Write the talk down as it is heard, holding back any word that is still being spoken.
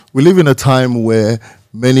We live in a time where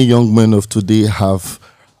many young men of today have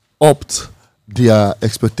upped their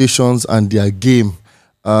expectations and their game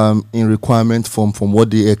in requirement from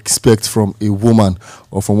what they expect from a woman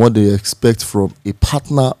or from what they expect from a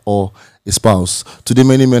partner or a spouse. Today,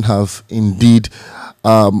 many men have indeed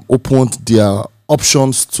opened their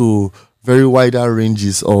options to very wider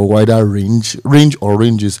ranges or wider range or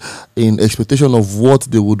ranges in expectation of what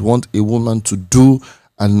they would want a woman to do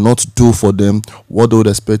and not do for them, what they would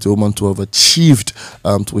expect a woman to have achieved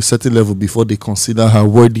to a certain level before they consider her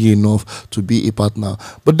worthy enough to be a partner.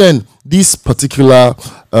 But then this particular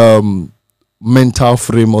mental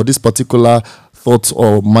frame or this particular thought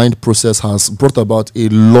or mind process has brought about a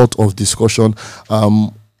lot of discussion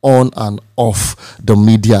on and off the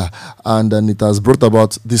media, and then it has brought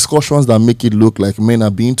about discussions that make it look like men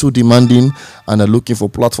are being too demanding and are looking for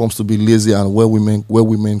platforms to be lazy, and where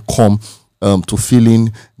women come to fill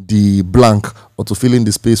in the blank or to fill in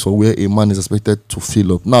the space for where a man is expected to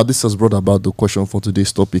fill up. Now, this has brought about the question for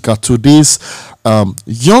today's topic: are today's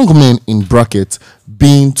young men in bracket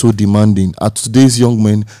being too demanding? Are today's young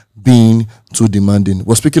men being too demanding?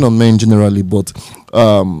 We're speaking on men generally, but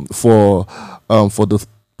for the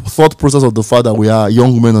thought process of the fact that we are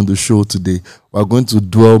young men on the show today, we're going to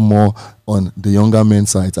dwell more on the younger men's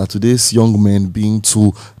side. Are today's young men being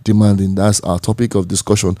too demanding? That's our topic of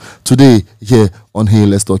discussion today here on Hey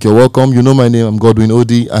Let's Talk. You're welcome. You know my name. I'm Godwin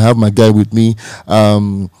Odi. I have my guy with me,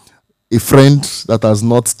 a friend that has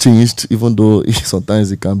not changed, even though sometimes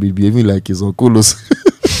he can be behaving like his uncle.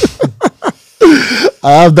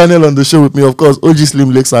 I have Daniel on the show with me, of course. OG Slim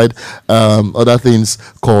Lakeside, other things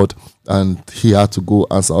called, and he had to go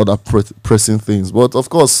answer other pressing things. But of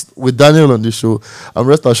course, with Daniel on the show, I'm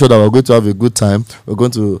rest assured that we're going to have a good time. We're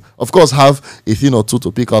going to, of course, have a thing or two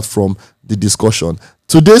to pick out from the discussion.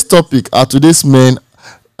 Today's topic are today's men,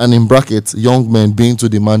 and in brackets, young men being too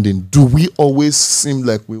demanding. Do we always seem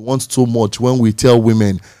like we want too much when we tell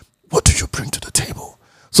women, what do you bring to the table?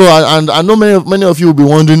 So, and I know many of you will be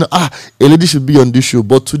wondering, a lady should be on this show.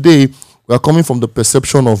 But today, we are coming from the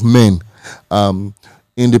perception of men.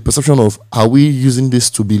 In the perception of, are we using this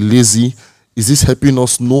to be lazy? Is this helping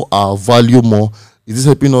us know our value more? Is this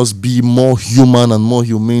helping us be more human and more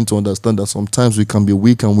humane to understand that sometimes we can be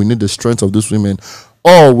weak and we need the strength of these women?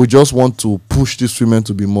 Or we just want to push these women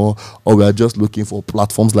to be more, or we are just looking for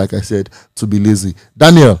platforms, like I said, to be lazy?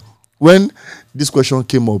 Daniel, when this question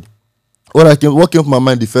came up, what came up in my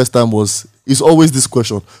mind the first time was, it's always this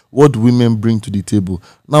question: what do women bring to the table?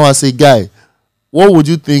 Now, as a guy, what would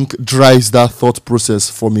you think drives that thought process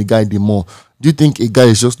from a guy the more? Do you think a guy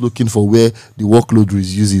is just looking for where the workload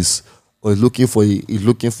reduces, or is looking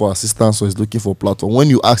for assistance, or is looking for platform? When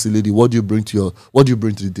you ask a lady, what do you bring to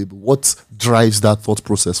the table? What drives that thought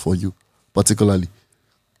process for you, particularly?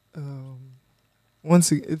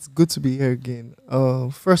 Once again, it's good to be here again.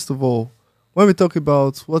 First of all, when we talk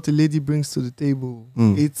about what a lady brings to the table,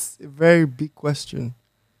 it's a very big question.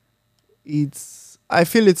 I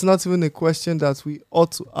feel it's not even a question that we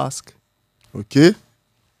ought to ask. Okay.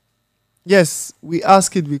 Yes, we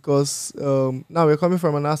ask it because now we're coming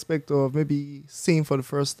from an aspect of maybe seeing for the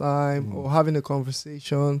first time or having a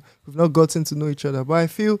conversation. We've not gotten to know each other. But I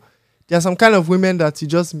feel there are some kind of women that you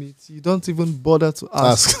just meet. You don't even bother to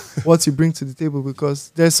ask what you bring to the table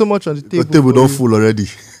because there's so much on the table. The table don't full already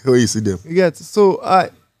when you see them. You get so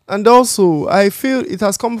and also I feel it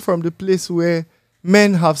has come from the place where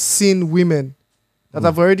men have seen women that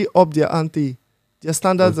have already upped their ante. Their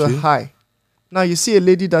standards are high. Now you see a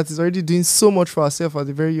lady that is already doing so much for herself at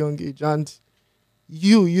a very young age, and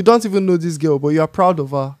you don't even know this girl, but you are proud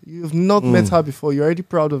of her. You've not met her before. You're already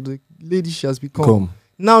proud of the lady she has become.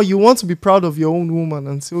 Now you want to be proud of your own woman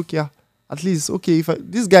and say, okay, at least, okay, if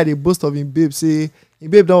this guy, they boast of him babe, say,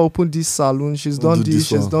 him babe don't open this salon, she's done this,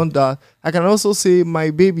 she's done that. I can also say my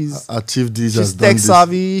baby's achieved this, she's tech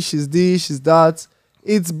savvy, she's this, she's that.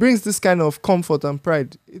 It brings this kind of comfort and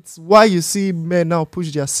pride. It's why you see men now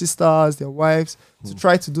push their sisters, their wives to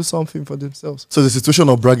try to do something for themselves. So the situation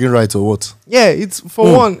of bragging rights or what? Yeah, it's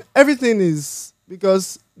for one, everything is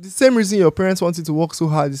because the same reason your parents wanted to work so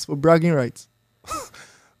hard is for bragging rights.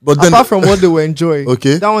 But then, apart from what they were enjoying,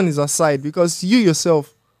 okay, that one is aside because you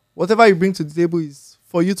yourself, whatever you bring to the table is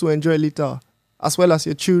for you to enjoy later, as well as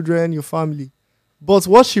your children, your family. But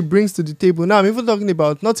what she brings to the table, now I'm even talking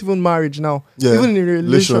about not even marriage now, even in a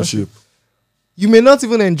relationship. You may not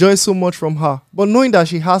even enjoy so much from her, but knowing that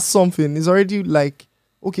she has something is already like,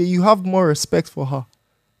 okay, you have more respect for her.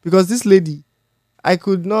 Because this lady, I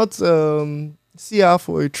could not see her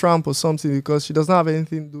for a tramp or something because she doesn't have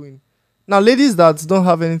anything doing. Now, ladies that don't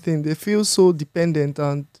have anything, they feel so dependent,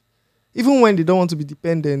 and even when they don't want to be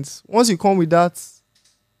dependent, once you come with that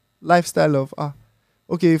lifestyle of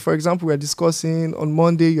okay, for example, we're discussing on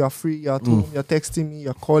Monday, you are free, you're at home, you're texting me,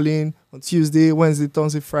 you're calling on Tuesday, Wednesday,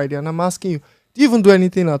 Thursday, Friday, and I'm asking you, do you even do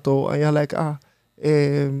anything at all? And you're like,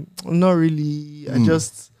 not really. I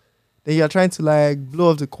just, then you're trying to like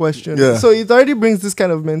blow off the question. Yeah. So it already brings this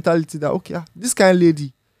kind of mentality that, okay, this kind of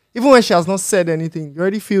lady, even when she has not said anything, you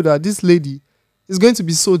already feel that this lady is going to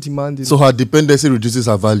be so demanding. So her dependency reduces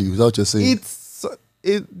her value. Is that what you're saying?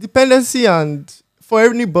 It's dependency, and for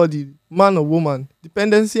anybody, man or woman,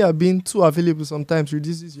 dependency and being too available sometimes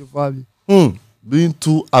reduces your value. Being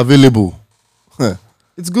too available.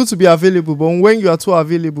 It's good to be available, but when you are too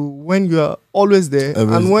available, when you are always there,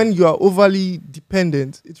 and when you are overly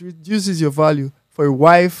dependent, it reduces your value for a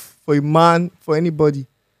wife, for a man, for anybody.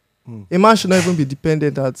 A man should not even be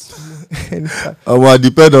dependent at any time. I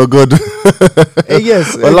depend on God.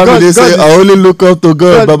 Yes. God say, I only look up to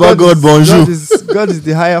God. Baba God, bonjour. God is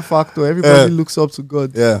the higher factor. Everybody looks up to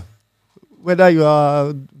God. Yeah. Whether you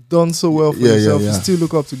are done so well for yourself, you still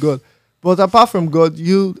look up to God. But apart from God,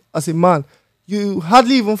 you as a man, you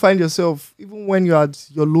hardly even find yourself, even when you're at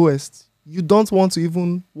your lowest, you don't want to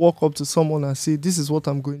even walk up to someone and say, this is what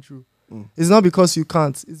I'm going through. It's not because you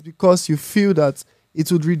can't. It's because you feel that it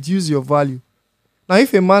would reduce your value. Now,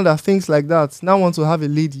 if a man that thinks like that now wants to have a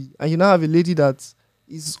lady, and you now have a lady that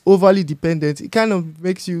is overly dependent, it kind of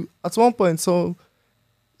makes you, at one point, so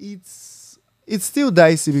it's still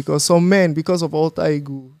dicey, because some men, because of alter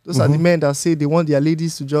ego, those are the men that say they want their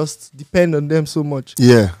ladies to just depend on them so much.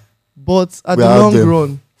 Yeah. But at the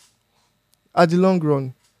long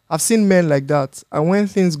run, I've seen men like that, and when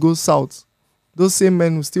things go south, those same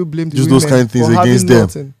men will still blame the women those kind of things for against having them.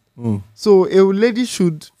 Nothing. So a lady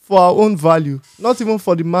should, for her own value, not even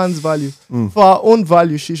for the man's value, for her own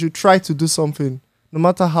value, she should try to do something, no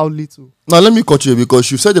matter how little. Now, let me cut you,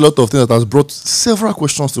 because you've said a lot of things that has brought several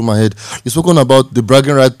questions to my head. You've spoken about the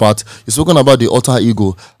bragging right part. You've spoken about the alter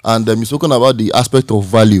ego. And you've spoken about the aspect of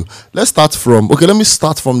value. Let me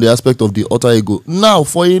start from the aspect of the alter ego. Now,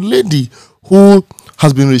 for a lady who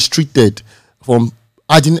has been restricted from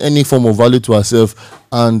adding any form of value to herself,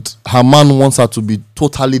 and her man wants her to be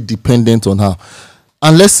totally dependent on her,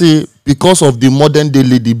 and let's say because of the modern day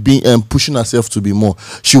lady being pushing herself to be more,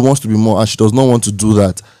 she wants to be more, and she does not want to do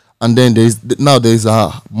that, and then there is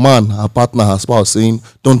her man, her partner, her spouse saying,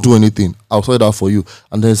 don't do anything, I'll sort it out for you,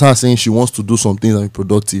 and there's her saying she wants to do some things and be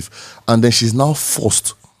productive, and then she's now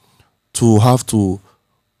forced to have to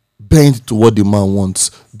bend to what the man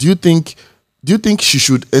wants. Do you think she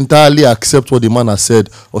should entirely accept what the man has said,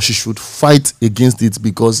 or she should fight against it,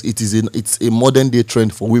 because it's a modern day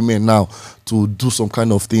trend for women now to do some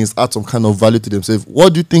kind of things, add some kind of value to themselves?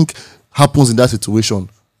 What do you think happens in that situation?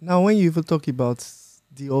 Now, when you even talk about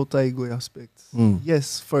the alter ego aspect,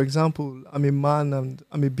 yes, for example, I'm a man and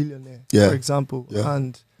I'm a billionaire, for example,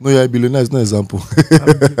 and no, you're a billionaire. It's no example.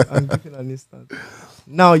 I'm giving an instance.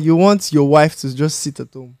 Now, you want your wife to just sit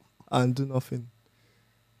at home and do nothing.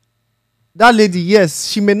 That lady, yes,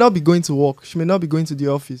 she may not be going to work, she may not be going to the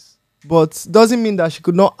office, but doesn't mean that she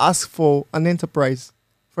could not ask for an enterprise.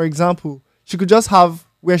 For example, she could just have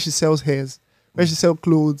where she sells hairs, where she sells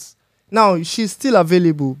clothes. Now, she's still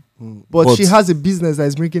available, but she has a business that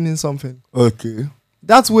is bringing in something. Okay.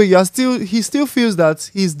 That's where he still feels that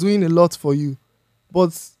he's doing a lot for you.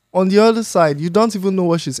 But on the other side, you don't even know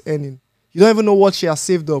what she's earning. You don't even know what she has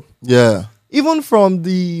saved up. Yeah. Even from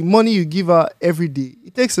the money you give her every day,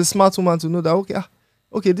 it takes a smart woman to know that,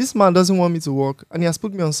 okay, this man doesn't want me to work, and he has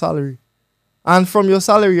put me on salary. And from your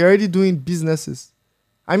salary, you're already doing businesses.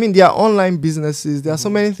 I mean, there are online businesses. There are so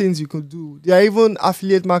many things you could do. There are even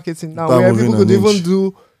affiliate marketing now, where people could even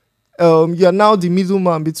do, you're now the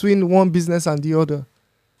middleman between one business and the other.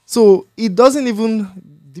 So it doesn't even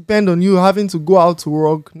depend on you having to go out to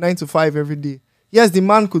work 9 to 5 every day. Yes, the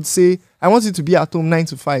man could say, I want you to be at home 9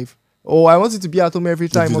 to 5. Or I want you to be at home every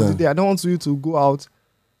time of the day. I don't want you to go out.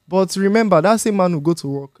 But remember, that same man will go to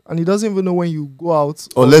work, and he doesn't even know when you go out.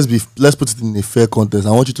 Or let's put it in a fair context.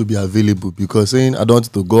 I want you to be available, because saying I don't want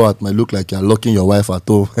you to go out might look like you're locking your wife at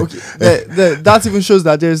home. Okay, that even shows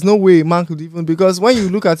that there is no way a man could even, because when you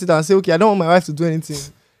look at it and say, okay, I don't want my wife to do anything,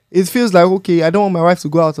 it feels like, okay, I don't want my wife to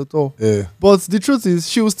go out at all. Yeah. But the truth is,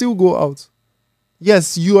 she will still go out.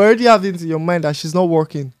 Yes, you already have it in your mind that she's not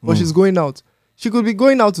working, but she's going out. She could be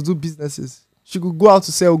going out to do businesses. She could go out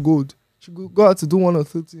to sell gold. She could go out to do one or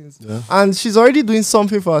two things. Yeah. And she's already doing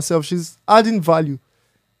something for herself. She's adding value.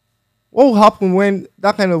 What will happen when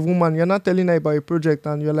that kind of woman, you're not telling her about a project,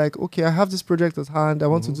 and you're like, okay, I have this project at hand, I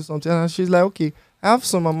want to do something. And she's like, okay, I have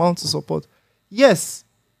some amount to support. Yes,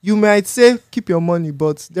 you might say keep your money,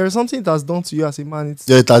 but there is something it has done to you as a man.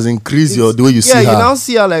 It has increased the way you see her. Yeah, you now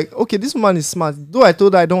see her like, okay, this woman is smart. Though I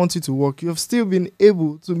told her I don't want you to work, you have still been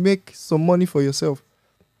able to make some money for yourself.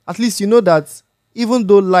 At least you know that even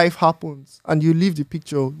though life happens and you leave the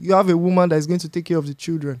picture, you have a woman that is going to take care of the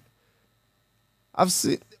children. I've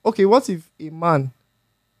seen, okay, what if a man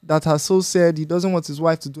that has so said he doesn't want his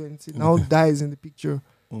wife to do anything now dies in the picture?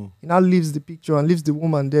 He now leaves the picture and leaves the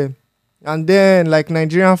woman there. And then, like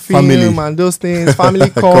Nigerian film and those things, family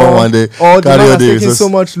come or the man has taken so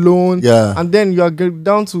much loan, and then you are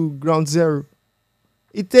down to ground zero.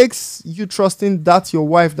 It takes you trusting that your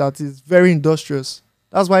wife that is very industrious.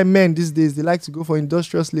 That's why men these days, they like to go for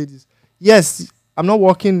industrious ladies. Yes, I'm not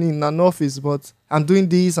working in an office, but I'm doing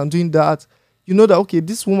this, I'm doing that. You know that, okay,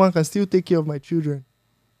 this woman can still take care of my children.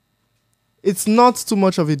 It's not too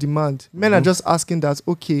much of a demand. Men are just asking that,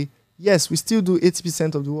 okay, yes, we still do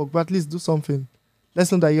 80% of the work, but at least do something.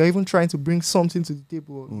 Let's know that you're even trying to bring something to the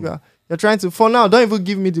table. You're trying to, for now, don't even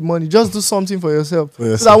give me the money. Just do something for yourself.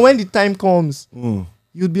 So that when the time comes,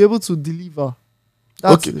 you'll be able to deliver.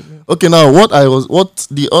 That's okay, now what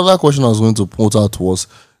the other question I was going to point out was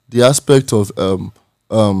the aspect of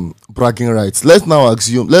bragging rights. Let's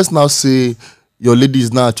now say your lady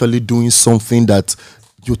is now actually doing something that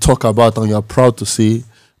you talk about and you're proud to say,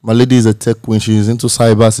 my lady is a tech queen, she's into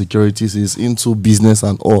cyber security, she's into business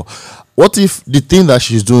and all. What if the thing that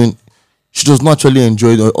she's doing, she does not actually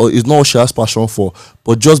enjoy it or is not what she has passion for,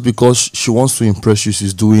 but just because she wants to impress you,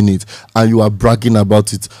 she's doing it and you are bragging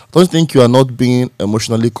about it? Don't you think you are not being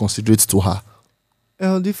emotionally considerate to her?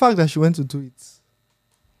 The fact that she went to do it,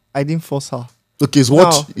 I didn't force her. Okay, it's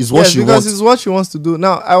what she wants. Because it's what she wants to do.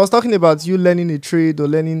 Now, I was talking about you learning a trade or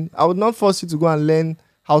I would not force you to go and learn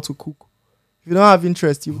how to cook. If you don't have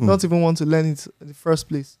interest, you would not even want to learn it in the first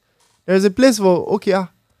place. There is a place for, a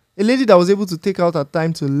lady that was able to take out her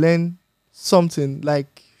time to learn something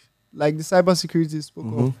like the cybersecurity spoke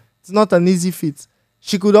of. It's not an easy feat.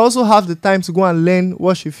 She could also have the time to go and learn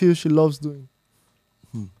what she feels she loves doing.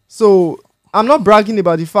 So I'm not bragging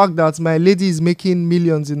about the fact that my lady is making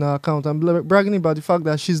millions in her account. I'm bragging about the fact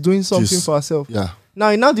that she's doing something for herself. Now,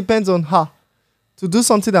 it now depends on her to do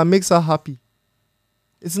something that makes her happy.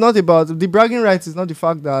 It's not about the bragging rights. It's not the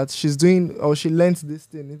fact that she's doing or she learned this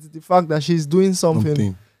thing. It's the fact that she's doing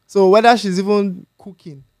something. So whether she's even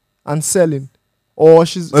cooking and selling, or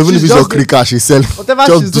she's even if it's your clicker, she's selling. Whatever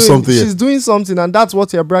she's doing, she's doing something, and that's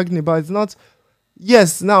what you're bragging about. It's not.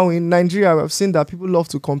 Yes, now in Nigeria, I've seen that people love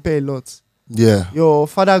to compare a lot. Yeah. Your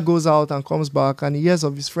father goes out and comes back and he hears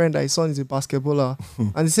of his friend that his son is a basketballer.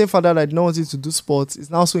 And the same father that did not want him to do sports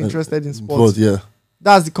is now so interested in sports.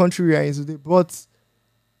 That's the country we are in today. But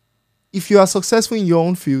if you are successful in your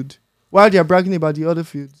own field, while they are bragging about the other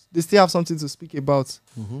fields, they still have something to speak about.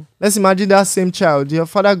 Let's imagine that same child. Your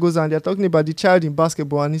father goes and they're talking about the child in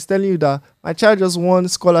basketball and he's telling you that my child just won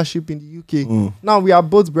scholarship in the UK. Now we are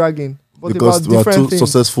both bragging. But because we are two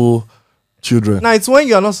successful children. Now it's when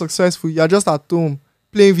you are not successful, you are just at home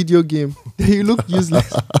playing video game. You look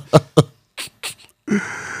useless.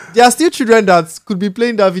 There are still children that could be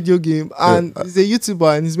playing that video game and he's a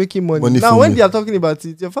YouTuber and he's making money. Now when they are talking about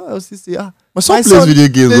it, your father will still say, my son plays video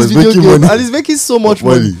games, making money. And he's making so much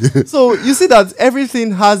money. So you see that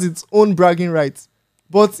everything has its own bragging rights.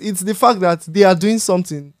 But it's the fact that they are doing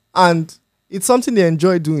something and it's something they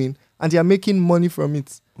enjoy doing and they are making money from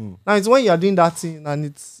it. Now it's when you are doing that thing and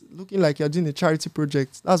it's looking like you're doing a charity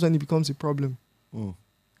project, that's when it becomes a problem.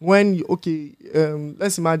 When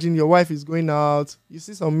let's imagine your wife is going out, you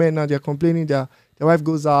see some men now, they're complaining their wife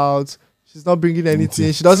goes out, she's not bringing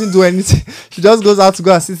anything, she doesn't do anything, she just goes out to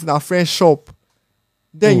go and sit in her friend's shop.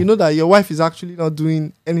 Then you know that your wife is actually not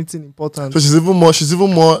doing anything important. So she's even more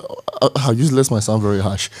useless might sound very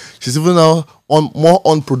harsh. She's even now more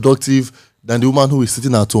unproductive than the woman who is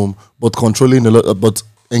sitting at home but controlling a lot, but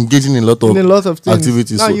engaging in a lot of things.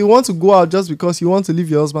 Activities. Now you want to go out just because you want to leave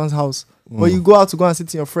your husband's house, but you go out to go and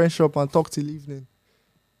sit in your friend's shop and talk till evening.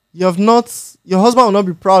 Your husband will not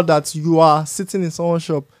be proud that you are sitting in someone's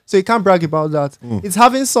shop, so you can't brag about that. It's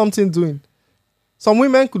having something doing. Some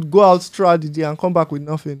women could go out throughout the day and come back with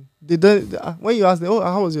nothing. They don't. When you ask them,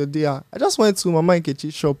 how was your day? I just went to Mama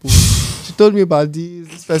Nkechi's shop. She told me about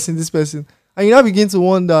this person. And you now begin to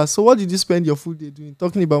wonder, so what did you spend your full day doing?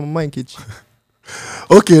 Talking about Mama Nkechi.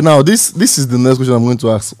 Okay, now this is the next question I'm going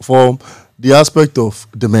to ask. For the aspect of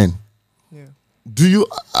the men. Do you...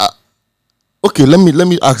 okay, let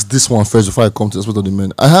me ask this one first before I come to the aspect of the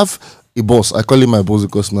men. I have a boss. I call him my boss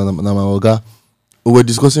because now my oga. We were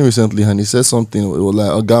discussing recently and he said something. It was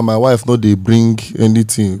like, oga, my wife no they bring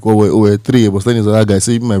anything. We were three. But then his other guy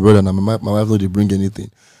say, my brother and my wife no they bring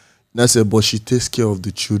anything. And I said, but she takes care of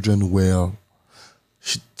the children well.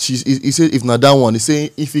 He said if not that one, he say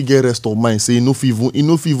if he get rest of mind, say enough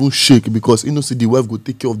even shake because you know see the wife go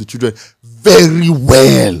take care of the children very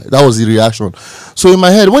well. That was the reaction. So in my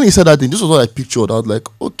head, when he said that thing, this was what I pictured. I was like,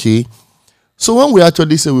 okay. So when we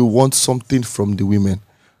actually say we want something from the women,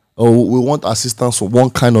 or we want assistance from one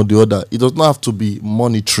kind or the other, it does not have to be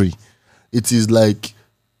monetary. It is like,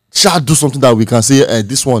 shall do something that we can say,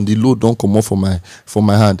 this one, the load don't come off from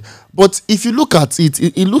my hand. But if you look at it,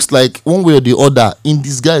 it looks like one way or the other, in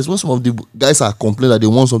disguise, when some of the guys are complaining that they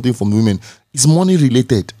want something from women, it's money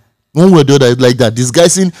related. One way or the other, it's like that.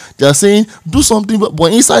 Disguising, they are saying, do something,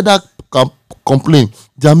 but inside that complaint,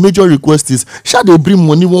 their major request is, shall they bring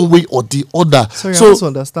money one way or the other? Sorry, I also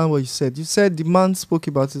understand what you said. You said the man spoke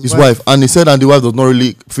about his wife. And he said, and the wife does not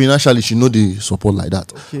really, financially, she know the support like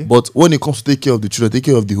that. Okay. But when it comes to take care of the children, take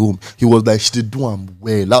care of the home, he was like, she did do am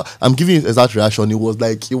well. Now, I'm giving you exact reaction. It was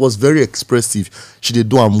like, it was very expressive. She did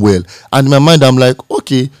do am well. And in my mind, I'm like,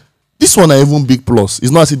 okay, this one are even big plus.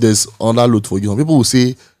 It's not as if there's another load for you. People will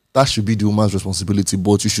say, that should be the woman's responsibility,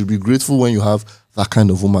 but you should be grateful when you have that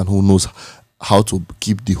kind of woman who knows how to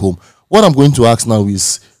keep the home. What I'm going to ask now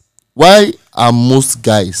is, why are most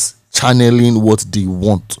guys channeling what they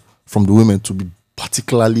want from the women to be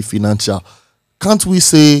particularly financial? Can't we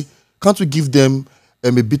give them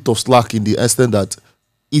a bit of slack in the extent that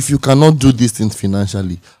if you cannot do these things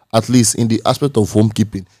financially, at least in the aspect of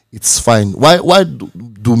homekeeping, it's fine. Why do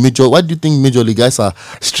you think majorly guys are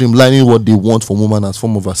streamlining what they want from women as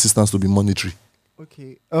form of assistance to be monetary?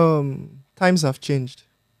 Okay. Times have changed.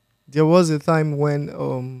 There was a time when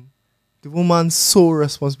the woman's sole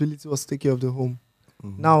responsibility was to take care of the home.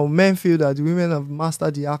 Mm-hmm. Now, men feel that the women have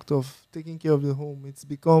mastered the act of taking care of the home. It's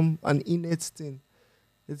become an innate thing.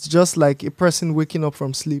 It's just like a person waking up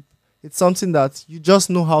from sleep. It's something that you just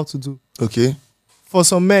know how to do. Okay. For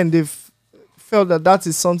some men, they've felt that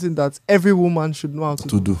is something that every woman should know how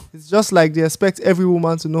to do. It's just like they expect every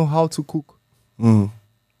woman to know how to cook. Mm.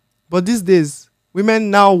 But these days, women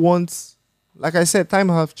now want, like I said,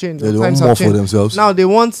 times have changed. They times want more for themselves. Now they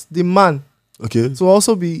want the man to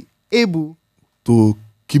also be able to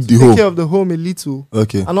keep the take home, care of the home a little,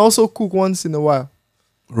 and also cook once in a while.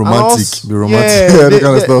 Romantic, be romantic. Yeah, that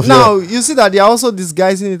kind of stuff. Now you see that they are also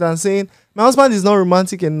disguising it and saying, my husband is not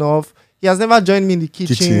romantic enough. He has never joined me in the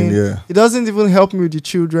kitchen. He doesn't even help me with the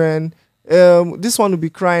children. This one will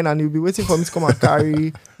be crying and he'll be waiting for me to come and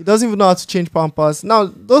carry. He doesn't even know how to change pampers. Now,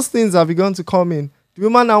 those things have begun to come in. The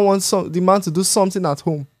woman now wants the man to do something at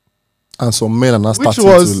home. And some men are not starting to...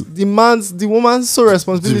 Which was the woman's sole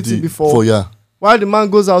responsibility before. While the man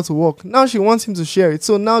goes out to work. Now she wants him to share it.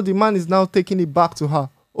 So now the man is now taking it back to her.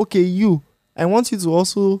 Okay, I want you to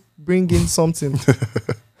also bring in something.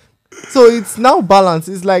 So it's now balanced.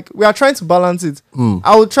 It's like we are trying to balance it.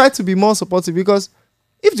 I will try to be more supportive because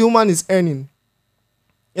if the woman is earning,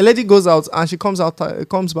 a lady goes out and she comes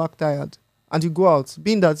back tired, and you go out,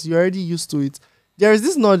 being that you're already used to it, there is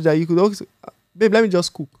this knowledge that you could also, babe, let me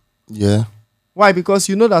just cook. Yeah. Why? Because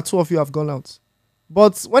you know that two of you have gone out.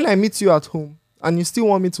 But when I meet you at home and you still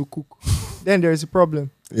want me to cook, then there is a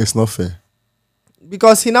problem. It's not fair.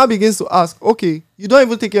 Because he now begins to ask, okay, you don't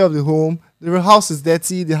even take care of the home, the house is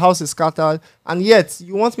dirty, the house is scattered, and yet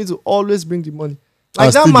you want me to always bring the money.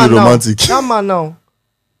 Like that man now,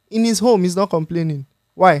 in his home, he's not complaining.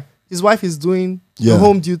 Why? His wife is doing the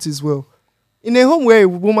home duties well. In a home where a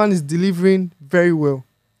woman is delivering very well,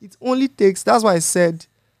 it only takes, that's why I said,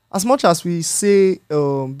 as much as we say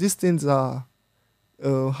these things are,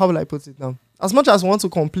 how will I put it now? As much as we want to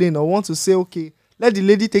complain or want to say, okay, let the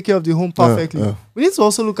lady take care of the home perfectly. We need to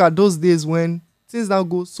also look at those days when things now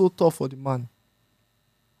go so tough for the man.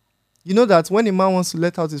 You know that when a man wants to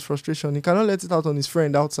let out his frustration, he cannot let it out on his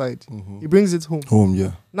friend outside. Mm-hmm. He brings it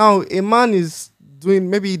home. Now, a man is doing,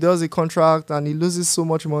 maybe he does a contract and he loses so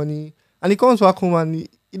much money and he comes back home and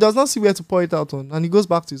he does not see where to pour it out on. And he goes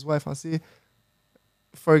back to his wife and say,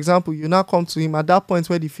 for example, you now come to him at that point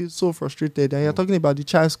where he feels so frustrated and you're talking about the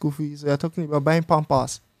child's school fees, or you're talking about buying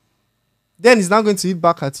pampers. Then he's now going to hit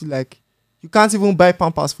back at you like, you can't even buy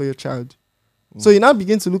pampers for your child. So you now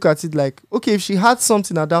begin to look at it like, okay, if she had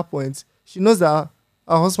something at that point, she knows that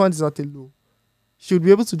her husband is at a low. She would be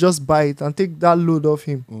able to just buy it and take that load off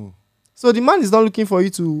him. So the man is not looking for you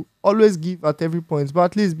to always give at every point, but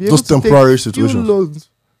at least be able to temporary take few loads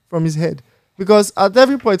from his head. Because at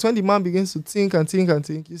every point, when the man begins to think and think and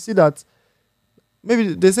think, you see that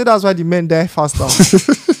maybe they say that's why the men die faster.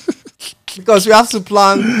 Because we have to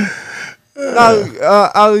plan. Now,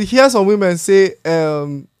 I'll hear some women say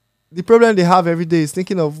the problem they have every day is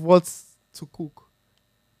thinking of what to cook.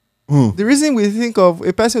 The reason we think of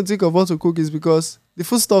a person think of what to cook is because The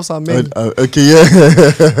foodstuffs are many. Okay,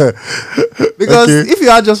 yeah. Because if you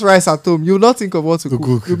had just rice at home, you will not think of what to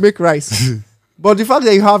cook. You make rice. But the fact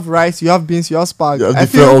that you have rice, you have beans, you have spag. You have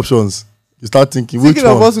different options. You start thinking which one.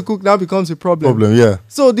 Thinking of what to cook now becomes a problem. Yeah.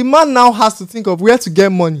 So the man now has to think of where to get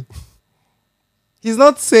money. He's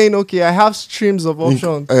not saying, okay, I have streams of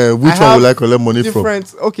options. Which one will I collect money from?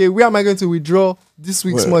 Okay, where am I going to withdraw this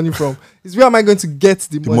week's money from? It's where am I going to get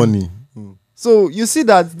the money? So you see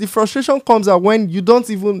that the frustration comes out when you don't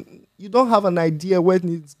have an idea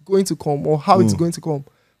when it's going to come or how it's going to come.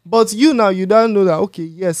 But you don't know that, okay,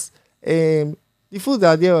 yes, the food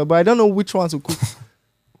are there, but I don't know which one to cook.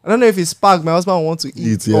 I don't know if it's spag my husband wants to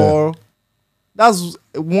eat or that's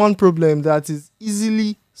one problem that is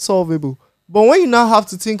easily solvable. But when you now have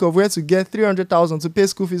to think of where to get 300,000 to pay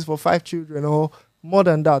school fees for 5 children or more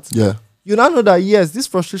than that, you now know that, yes, this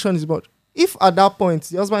frustration is much. If at that point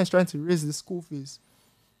the husband is trying to raise the school fees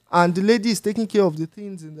and the lady is taking care of the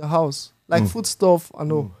things in the house, like food stuff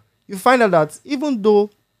and all, you find out that even though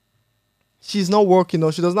she's not working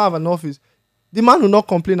or she does not have an office, the man will not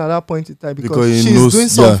complain at that point in time because she's doing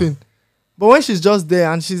something. But when she's just there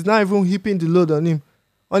and she's not even heaping the load on him,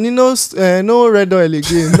 and he knows no red oil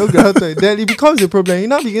again, no ground oil, then it becomes a problem.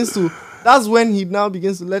 That's when he now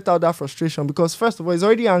begins to let out that frustration because first of all, he's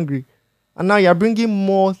already angry. And now you're bringing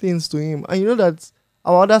more things to him. And you know that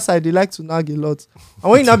our other side, they like to nag a lot. And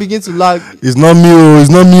when you now begin to nag... It's not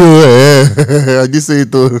me. I just say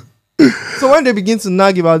it all. So when they begin to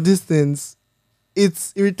nag about these things,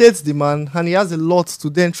 it irritates the man and he has a lot to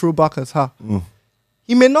then throw back at her.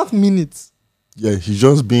 He may not mean it. Yeah, he's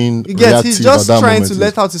just being reactive. He's just trying to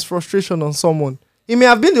let out his frustration on someone. He may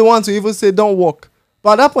have been the one to even say, don't walk.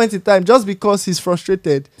 But at that point in time, just because he's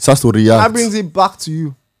frustrated, he has to react. That brings it back to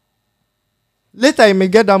you. Later, he may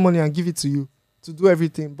get that money and give it to you to do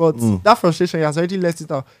everything. But that frustration, he has already let it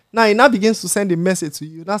out. Now, he now begins to send a message to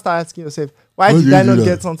you. You now start asking yourself, why did I not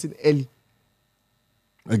get something early?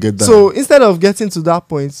 I get that. So, instead of getting to that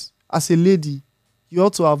point, as a lady, you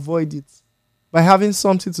ought to avoid it by having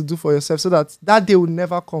something to do for yourself so that that day will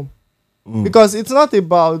never come. Because it's not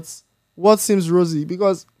about what seems rosy.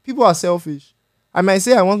 Because people are selfish. I might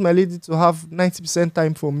say I want my lady to have 90%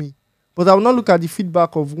 time for me. But I will not look at the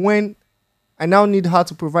feedback of when I now need her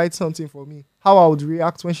to provide something for me, how I would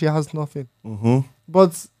react when she has nothing.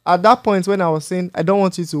 But at that point when I was saying, I don't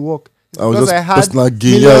want you to work, because I had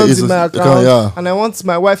millions in my account and I want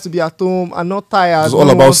my wife to be at home and not tired. It's all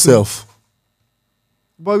about self.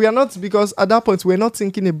 But we are not, because at that point we're not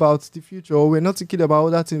thinking about the future or we're not thinking about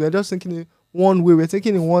other things. We're just thinking in one way. We're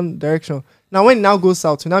thinking in one direction. Now when it now goes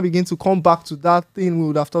out, we now begin to come back to that thing we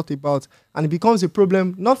would have thought about. And it becomes a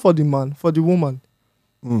problem, not for the man, for the woman.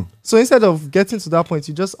 So instead of getting to that point,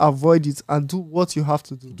 you just avoid it and do what you have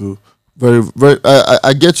to do. Very, very.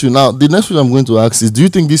 I get you. Now, the next question I'm going to ask is: do you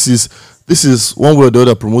think this is one way or the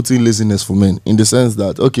other promoting laziness for men? In the sense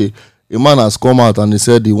that, okay, a man has come out and he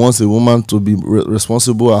said he wants a woman to be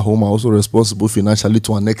responsible at home and also responsible financially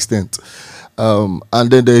to an extent. And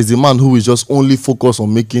then there is the man who is just only focused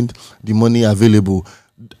on making the money available,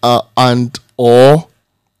 or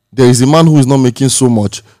there is a man who is not making so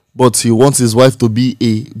much, but he wants his wife to be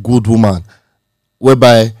a good woman,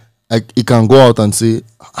 whereby he can go out and say,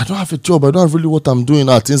 I don't have a job, I don't have really what I'm doing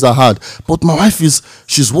now, things are hard, but my wife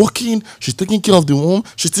she's working, she's taking care of the home,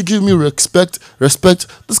 she's still giving me respect,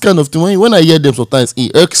 this kind of thing. When I hear them sometimes,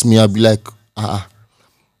 it irks me. I'll be like,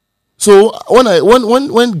 So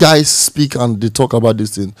when guys speak and they talk about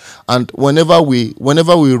this thing, and whenever we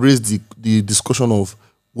raise the discussion of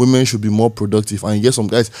women should be more productive, and you get some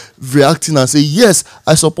guys reacting and say, yes,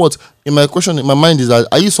 I support. In my mind is that,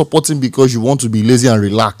 are you supporting because you want to be lazy and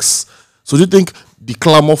relax? So do you think the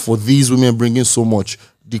clamor for these women bringing so much,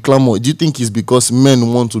 do you think is because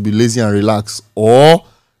men want to be lazy and relax, or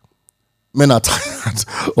men are tired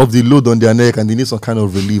of the load on their neck and they need some kind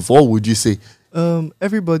of relief? What would you say?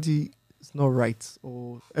 Everybody is not right,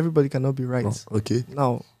 or everybody cannot be right. Oh, okay.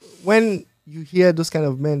 Now, when you hear those kind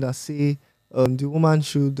of men that say the woman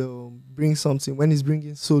should bring something when he's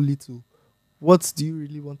bringing so little, what do you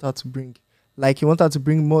really want her to bring? Like, you want her to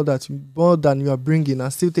bring more than you are bringing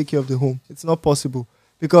and still take care of the home. It's not possible,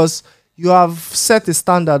 because you have set a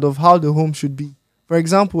standard of how the home should be. For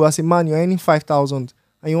example, as a man, you're earning 5,000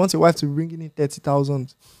 and you want your wife to bring in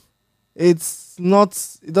 30,000. It's not,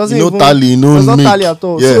 it doesn't even tally, does not tally at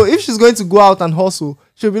all. Yeah. So if she's going to go out and hustle,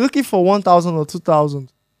 she'll be looking for 1,000 or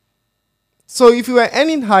 2,000. So if you are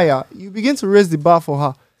earning higher, you begin to raise the bar for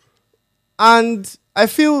her. And I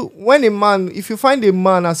feel when if you find a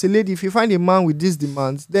man, as a lady, if you find a man with these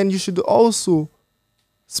demands, then you should also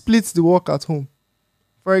split the work at home.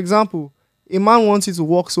 For example, a man wants you to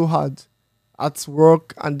work so hard at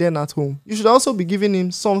work and then at home, you should also be giving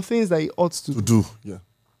him some things that he ought to do. Yeah.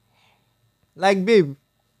 Like, babe,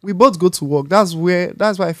 we both go to work. That's why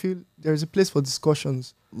I feel there is a place for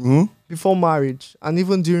discussions before marriage and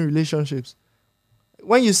even during relationships.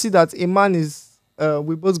 When you see that a man is,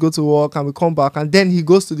 we both go to work and we come back and then he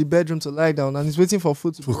goes to the bedroom to lie down and he's waiting for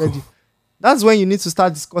food to be ready. That's when you need to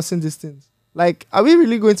start discussing these things. Like, are we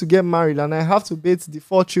really going to get married and I have to bathe the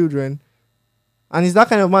 4 children? And is that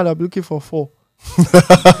kind of man I'm looking for 4? Am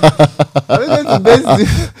I going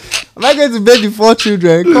to bathe the 4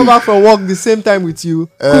 children, come back from work the same time with you,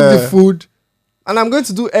 cook the food, and I'm going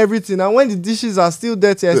to do everything. And when the dishes are still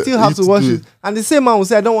dirty, I still have to wash it. And the same man will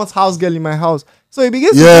say, I don't want house girl in my house. So it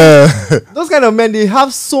begins to those kind of men, they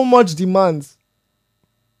have so much demands.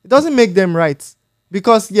 It doesn't make them right.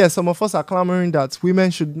 Because, yes, some of us are clamoring that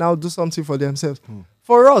women should now do something for themselves.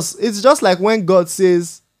 For us, it's just like when God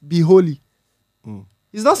says, be holy.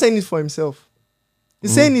 He's not saying it for himself.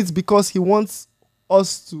 He's saying it because he wants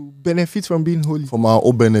us to benefit from being holy. From our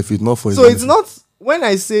own benefit, not for his So benefit. it's not, when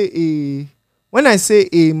I say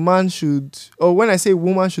a man should, or when I say a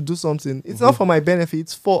woman should do something, it's not for my benefit,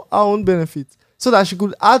 it's for our own benefit. So that she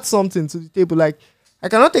could add something to the table. Like, I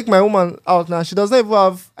cannot take my woman out now. She doesn't even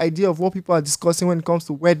have idea of what people are discussing when it comes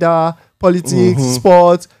to weather, politics,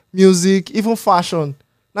 sports, music, even fashion.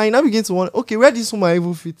 Now you now begin to wonder, okay, where this woman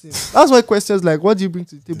even fit in? That's why questions like, what do you bring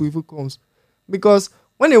to the table even comes? Because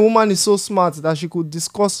when a woman is so smart that she could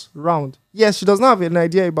discuss round, yes, she does not have an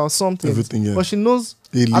idea about something, everything, yeah, but she knows,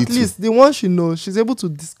 at least the one she knows, she's able to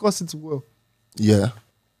discuss it well. Yeah.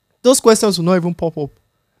 Those questions will not even pop up.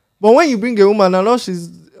 But when you bring a woman and all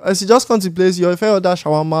she just contemplates your fair order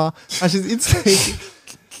shawarma and she's eating,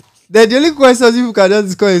 then the only questions you can just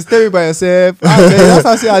discuss is tell me by yourself. That's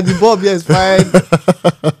how I say, the bulb here is fine.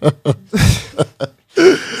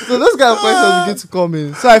 So those kind of questions begin to come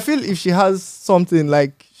in. So I feel if she has something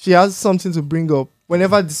to bring up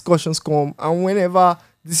whenever discussions come and whenever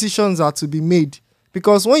decisions are to be made.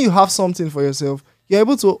 Because when you have something for yourself, you're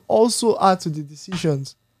able to also add to the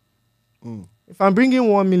decisions. If I'm bringing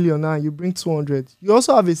 1 million now, you bring 200. You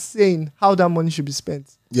also have a say in how that money should be spent.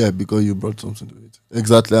 Yeah, because you brought something to it.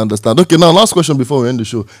 Exactly, I understand. Okay, now last question before we end the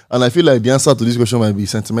show. And I feel like the answer to this question might be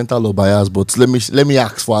sentimental or biased, but let me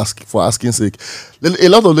ask for asking sake. A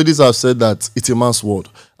lot of ladies have said that it's a man's world,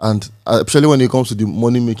 and especially when it comes to the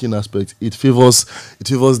money making aspect, it favors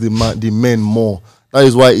the men more. That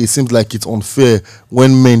is why it seems like it's unfair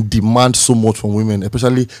when men demand so much from women,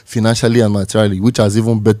 especially financially and materially, which has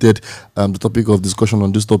even bettered the topic of discussion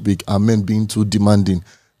on this topic, are men being too demanding.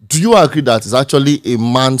 Do you agree that it's actually a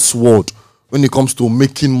man's world when it comes to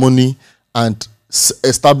making money and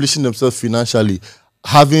establishing themselves financially?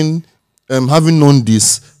 Having known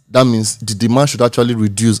this, that means the demand should actually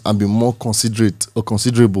reduce and be more considerate or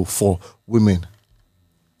considerable for women.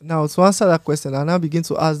 Now, to answer that question, I now begin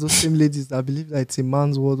to ask those same ladies that believe that it's a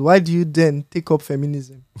man's world, why do you then take up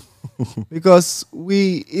feminism? Because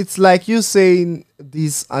it's like you saying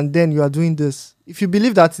this and then you are doing this. If you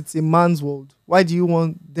believe that it's a man's world, why do you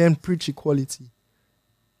want then preach equality?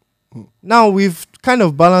 Now we've kind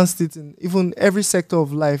of balanced it in even every sector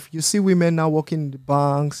of life. You see women now working in the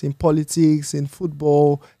banks, in politics, in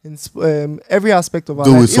football, in every aspect of our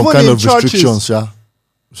life. With some kind of restrictions, yeah.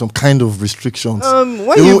 Some kind of restrictions.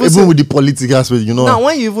 Even with the political aspect, you know. Now,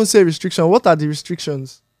 when you even say restriction, what are the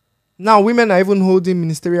restrictions? Now, women are even holding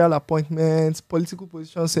ministerial appointments, political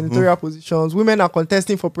positions, senatorial positions. Women are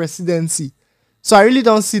contesting for presidency. So I really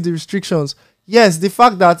don't see the restrictions. Yes, the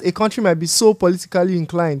fact that a country might be so politically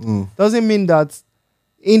inclined doesn't mean that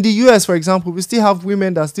in the US, for example, we still have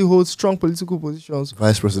women that still hold strong political positions.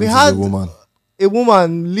 Vice president is a woman. A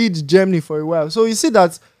woman lead Germany for a while. So you see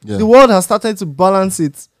that the world has started to balance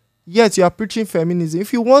it. Yet you are preaching feminism.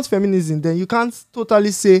 If you want feminism, then you can't totally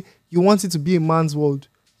say you want it to be a man's world.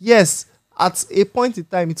 Yes, at a point in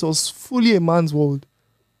time, it was fully a man's world.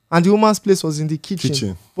 And the woman's place was in the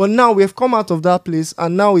kitchen. But now we have come out of that place,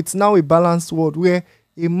 and now it's now a balanced world where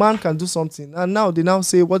a man can do something. And now they now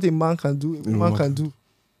say what a man can do, a woman can do.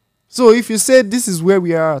 So if you say this is where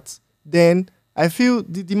we are at, then I feel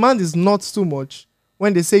the demand is not too much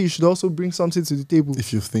when they say you should also bring something to the table.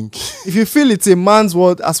 If you feel it's a man's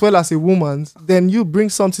world as well as a woman's, then you bring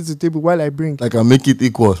something to the table while I bring. Like I make it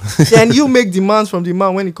equal. Then you make demands from the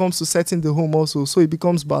man when it comes to setting the home also, so it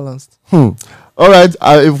becomes balanced. All right,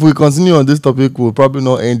 if we continue on this topic, we'll probably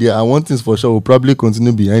not end here. And one thing's for sure, we'll probably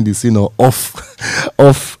continue behind the scene or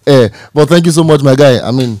off air. But thank you so much, my guy. I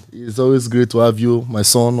mean, it's always great to have you, my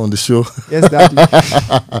son, on the show. Yes, Daddy.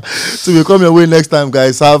 So we'll come your way next time,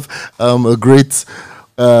 guys. Have a great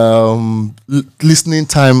listening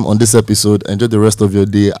time on this episode. Enjoy the rest of your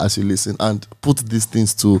day as you listen and put these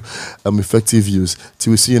things to effective use.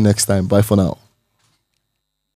 Till we see you next time. Bye for now.